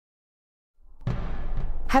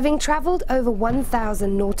Having travelled over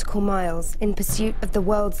 1,000 nautical miles in pursuit of the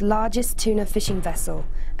world's largest tuna fishing vessel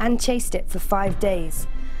and chased it for 5 days,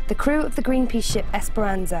 the crew of the Greenpeace ship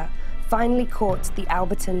Esperanza finally caught the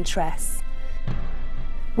Alberton Tress.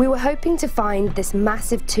 We were hoping to find this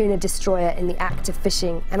massive tuna destroyer in the act of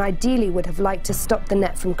fishing and ideally would have liked to stop the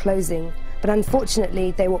net from closing, but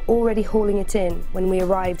unfortunately they were already hauling it in when we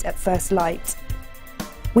arrived at first light.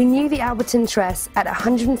 We knew the Alberton Tress at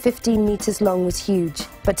 115 metres long was huge,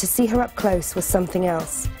 but to see her up close was something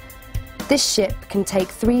else. This ship can take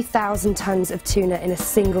 3,000 tonnes of tuna in a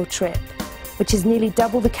single trip, which is nearly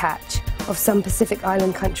double the catch of some Pacific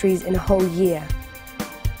Island countries in a whole year.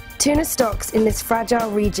 Tuna stocks in this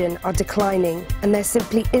fragile region are declining, and there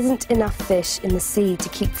simply isn't enough fish in the sea to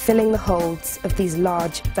keep filling the holds of these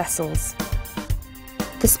large vessels.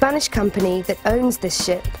 The Spanish company that owns this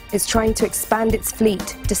ship is trying to expand its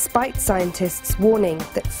fleet despite scientists warning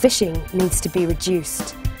that fishing needs to be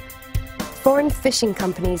reduced. Foreign fishing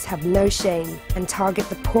companies have no shame and target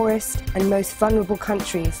the poorest and most vulnerable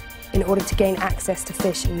countries in order to gain access to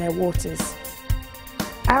fish in their waters.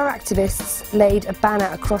 Our activists laid a banner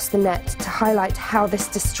across the net to highlight how this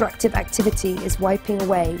destructive activity is wiping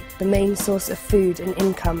away the main source of food and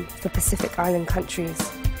income for Pacific Island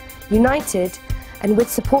countries. United, and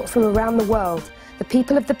with support from around the world, the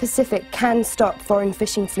people of the Pacific can stop foreign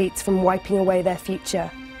fishing fleets from wiping away their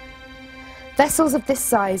future. Vessels of this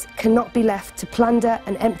size cannot be left to plunder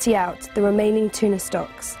and empty out the remaining tuna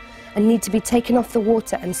stocks and need to be taken off the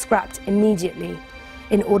water and scrapped immediately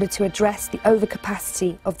in order to address the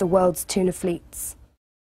overcapacity of the world's tuna fleets.